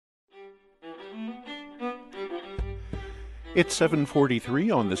It's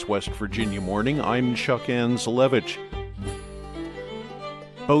 7:43 on this West Virginia morning. I'm Chuck Anzelevich.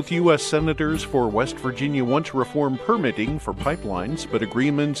 Both U.S. senators for West Virginia want to reform permitting for pipelines, but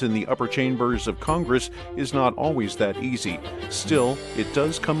agreement in the upper chambers of Congress is not always that easy. Still, it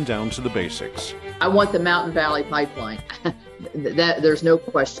does come down to the basics. I want the Mountain Valley Pipeline. There's no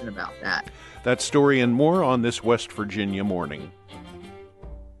question about that. That story and more on this West Virginia morning.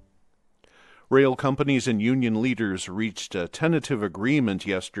 Rail companies and union leaders reached a tentative agreement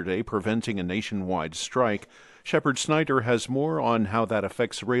yesterday preventing a nationwide strike. Shepard Snyder has more on how that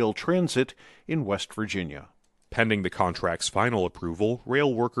affects rail transit in West Virginia. Pending the contract's final approval,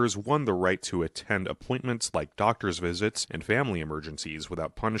 rail workers won the right to attend appointments like doctor's visits and family emergencies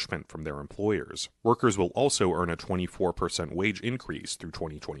without punishment from their employers. Workers will also earn a 24% wage increase through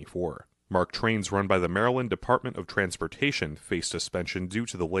 2024. MARC trains run by the Maryland Department of Transportation face suspension due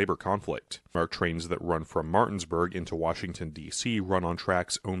to the labor conflict. MARC trains that run from Martinsburg into Washington, D.C. run on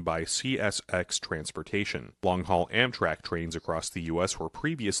tracks owned by CSX Transportation. Long-haul Amtrak trains across the U.S. were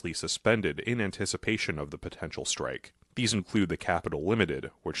previously suspended in anticipation of the potential strike. These include the Capital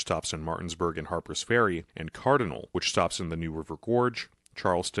Limited, which stops in Martinsburg and Harpers Ferry, and Cardinal, which stops in the New River Gorge,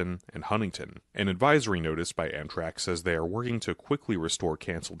 Charleston, and Huntington. An advisory notice by Amtrak says they are working to quickly restore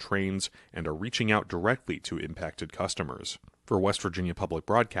canceled trains and are reaching out directly to impacted customers. For West Virginia Public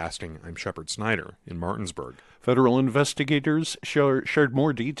Broadcasting, I'm Shepard Snyder in Martinsburg. Federal investigators shared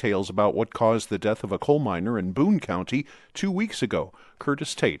more details about what caused the death of a coal miner in Boone County 2 weeks ago.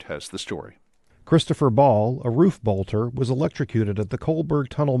 Curtis Tate has the story. Christopher Ball, a roof bolter, was electrocuted at the Kohlberg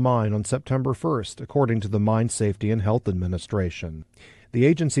Tunnel mine on September 1st, according to the Mine Safety and Health Administration. The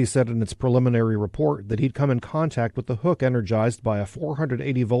agency said in its preliminary report that he'd come in contact with the hook energized by a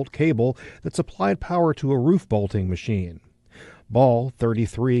 480-volt cable that supplied power to a roof bolting machine. Ball,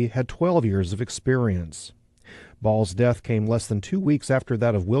 33, had 12 years of experience. Ball's death came less than 2 weeks after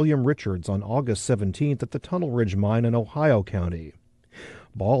that of William Richards on August 17th at the Tunnel Ridge mine in Ohio County.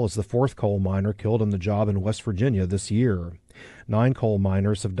 Ball is the fourth coal miner killed on the job in West Virginia this year. 9 coal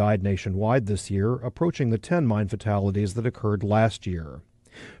miners have died nationwide this year, approaching the 10 mine fatalities that occurred last year.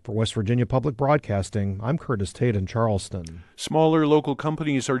 For West Virginia Public Broadcasting, I'm Curtis Tate in Charleston. Smaller local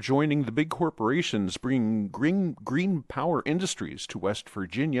companies are joining the big corporations, bringing green power industries to West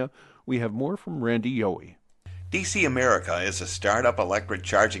Virginia. We have more from Randy Yohe. DC America is a startup electric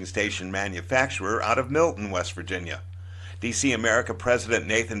charging station manufacturer out of Milton, West Virginia. DC America President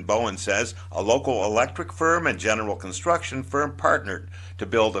Nathan Bowen says a local electric firm and general construction firm partnered to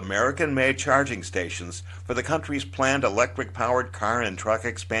build American-made charging stations for the country's planned electric-powered car and truck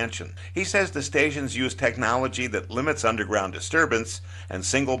expansion. He says the stations use technology that limits underground disturbance and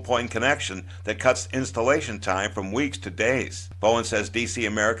single-point connection that cuts installation time from weeks to days. Bowen says DC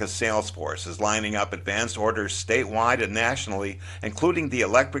America's sales force is lining up advanced orders statewide and nationally, including the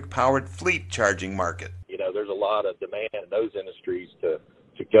electric-powered fleet charging market. There's a lot of demand in those industries to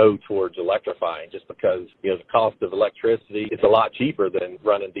go towards electrifying just because, the cost of electricity is a lot cheaper than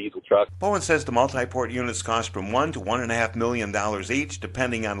running diesel trucks. Bowen says the multi-port units cost from $1 to $1.5 million each,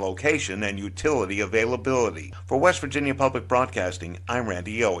 depending on location and utility availability. For West Virginia Public Broadcasting, I'm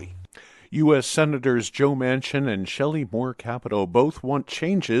Randy Yohe. U.S. Senators Joe Manchin and Shelley Moore Capito both want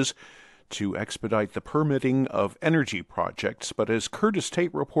changes to expedite the permitting of energy projects, but as Curtis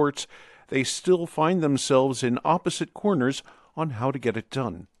Tate reports, they still find themselves in opposite corners on how to get it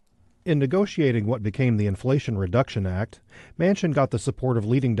done. In negotiating what became the Inflation Reduction Act, Manchin got the support of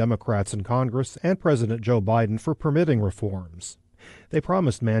leading Democrats in Congress and President Joe Biden for permitting reforms. They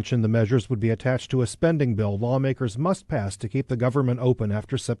promised Manchin the measures would be attached to a spending bill lawmakers must pass to keep the government open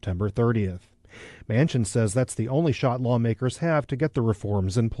after September 30th. Manchin says that's the only shot lawmakers have to get the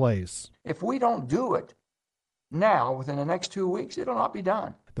reforms in place. If we don't do it now, within the next 2 weeks, it'll not be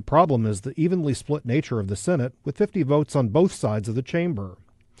done. The problem is the evenly split nature of the Senate, with 50 votes on both sides of the chamber.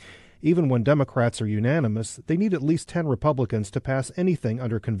 Even when Democrats are unanimous, they need at least 10 Republicans to pass anything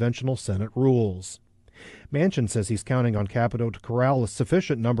under conventional Senate rules. Manchin says he's counting on Capito to corral a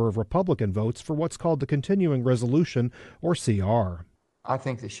sufficient number of Republican votes for what's called the Continuing Resolution, or CR. I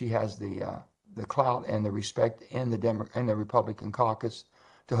think that she has the clout and the respect in the Republican caucus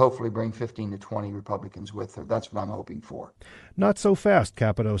to hopefully bring 15 to 20 Republicans with her. That's what I'm hoping for. Not so fast,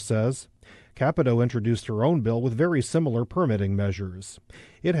 Capito says. Capito introduced her own bill with very similar permitting measures.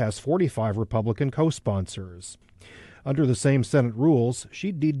 It has 45 Republican co-sponsors. Under the same Senate rules,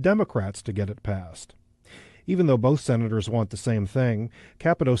 she'd need Democrats to get it passed. Even though both senators want the same thing,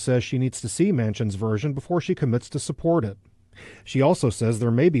 Capito says she needs to see Manchin's version before she commits to support it. She also says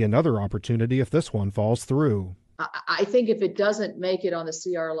there may be another opportunity if this one falls through. I think if it doesn't make it on the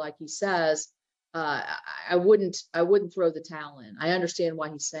CR like he says, I wouldn't throw the towel in. I understand why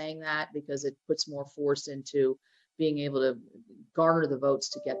he's saying that, because it puts more force into being able to garner the votes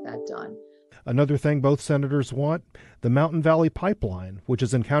to get that done. Another thing both senators want, the Mountain Valley Pipeline, which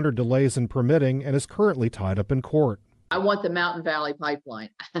has encountered delays in permitting and is currently tied up in court. I want the Mountain Valley Pipeline.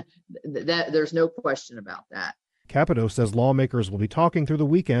 There's no question about that. Capito says lawmakers will be talking through the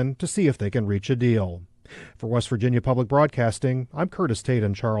weekend to see if they can reach a deal. For West Virginia Public Broadcasting, I'm Curtis Tate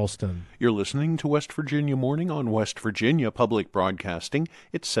in Charleston. You're listening to West Virginia Morning on West Virginia Public Broadcasting.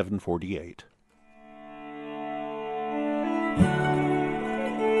 It's 7:48.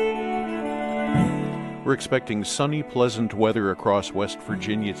 We're expecting sunny, pleasant weather across West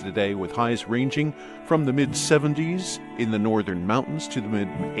Virginia today, with highs ranging from the mid-70s in the northern mountains to the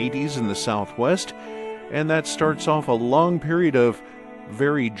mid-80s in the southwest. And that starts off a long period of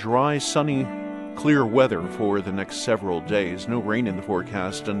very dry, sunny, clear weather for the next several days. No rain in the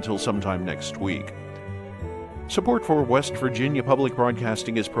forecast until sometime next week. Support for West Virginia Public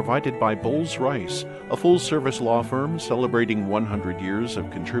Broadcasting is provided by Bowles Rice, a full-service law firm celebrating 100 years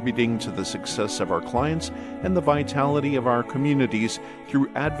of contributing to the success of our clients and the vitality of our communities through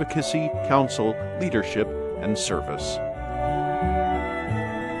advocacy, counsel, leadership, and service.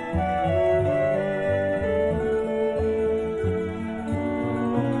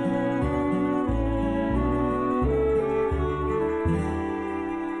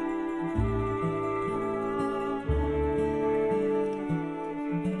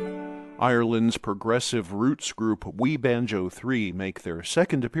 Ireland's progressive roots group We Banjo 3 make their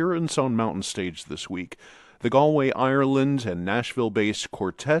second appearance on Mountain Stage this week. The Galway, Ireland, and Nashville-based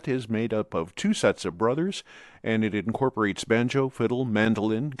quartet is made up of two sets of brothers, and it incorporates banjo, fiddle,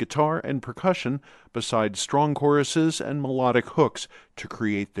 mandolin, guitar, and percussion, besides strong choruses and melodic hooks to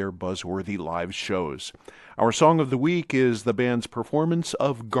create their buzzworthy live shows. Our song of the week is the band's performance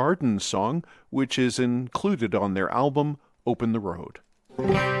of Garden Song, which is included on their album, Open the Road.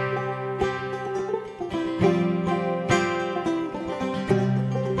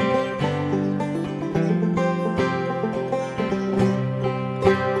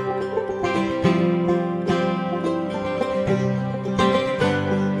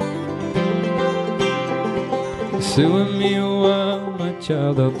 Sit with me a while, my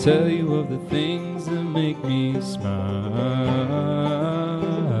child, I'll tell you of the things that make me smile.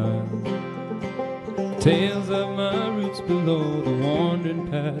 Tales of my roots below the wandering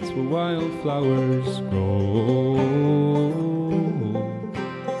paths where wildflowers grow.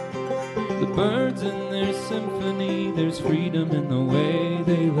 The birds in their symphony, there's freedom in the way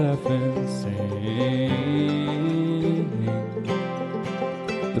they laugh and sing.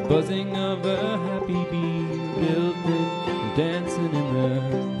 The buzzing of a happy bee, building and dancing in the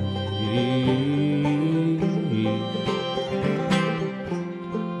breeze.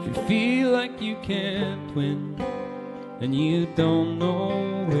 If you feel like you can't win and you don't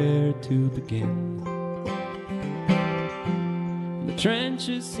know where to begin, the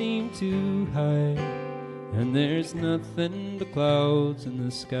trenches seem too high and there's nothing but clouds in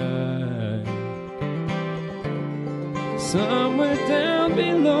the sky. Somewhere down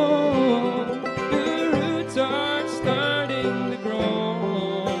below, your roots are starting to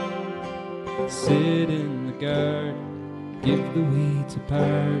grow. Sit in the garden, give the weeds apart,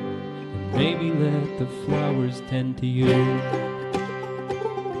 and maybe let the flowers tend to you.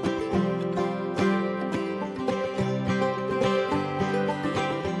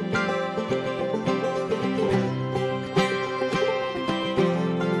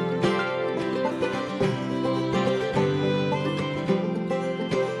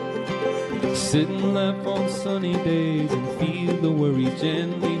 Sit and laugh on sunny days and feel the worries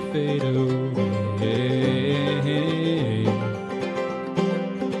gently fade away.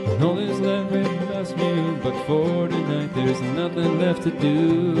 And all is left with us here, but for tonight there's nothing left to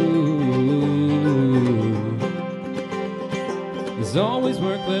do. There's always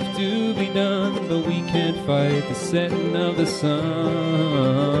work left to be done, but we can't fight the setting of the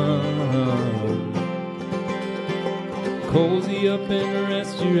sun. Cozy up and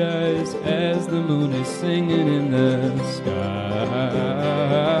rest your eyes as the moon is singing in the sky.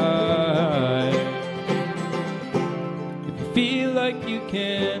 If you feel like you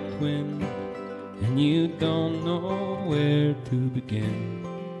can't win and you don't know where to begin,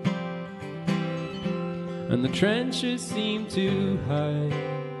 and the trenches seem too high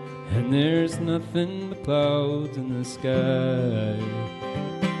and there's nothing but clouds in the sky,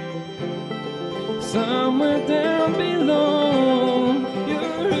 somewhere down below,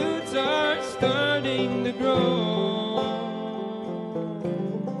 your roots are starting to grow.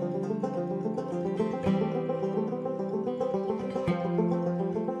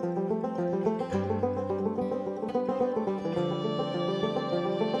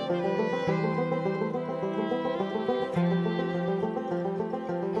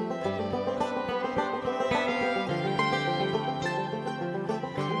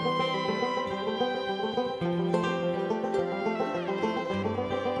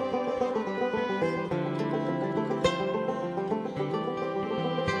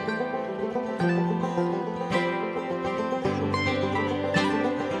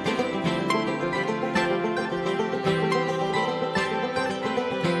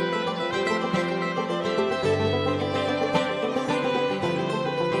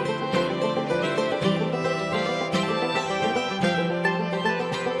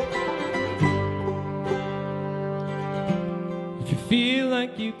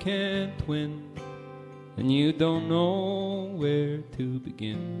 like you can't win, and you don't know where to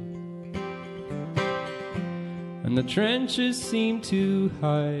begin. And the trenches seem too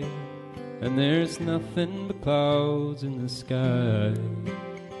high, and there's nothing but clouds in the sky.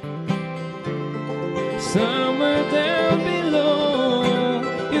 Somewhere down below,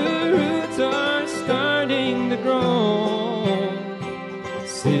 your roots are starting to grow.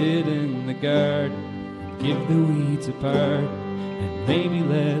 Sit in the garden, give the weeds a part, and maybe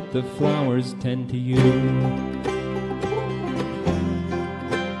let the flowers tend to you.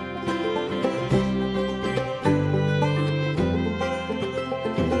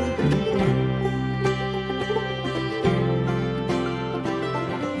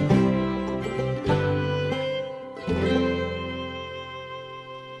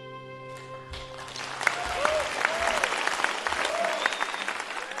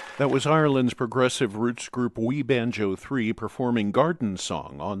 That was Ireland's progressive roots group We Banjo 3 performing Garden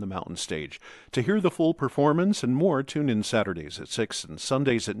Song on the Mountain Stage. To hear the full performance and more, tune in Saturdays at 6 and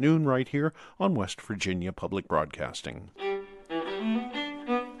Sundays at noon right here on West Virginia Public Broadcasting.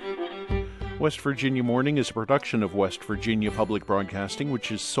 West Virginia Morning is a production of West Virginia Public Broadcasting,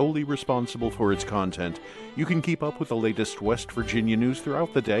 which is solely responsible for its content. You can keep up with the latest West Virginia news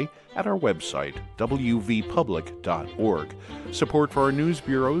throughout the day at our website, wvpublic.org. Support for our news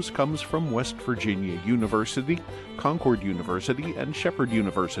bureaus comes from West Virginia University, Concord University, and Shepherd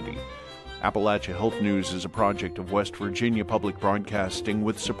University. Appalachia Health News is a project of West Virginia Public Broadcasting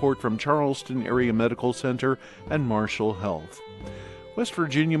with support from Charleston Area Medical Center and Marshall Health. West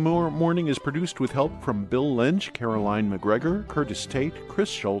Virginia Morning is produced with help from Bill Lynch, Caroline McGregor, Curtis Tate, Chris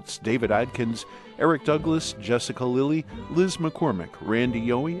Schultz, David Adkins, Eric Douglas, Jessica Lilly, Liz McCormick, Randy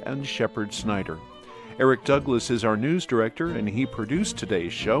Yohe, and Shepard Snyder. Eric Douglas is our news director, and he produced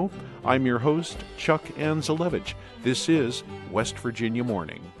today's show. I'm your host, Chuck Anzalevich. This is West Virginia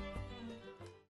Morning.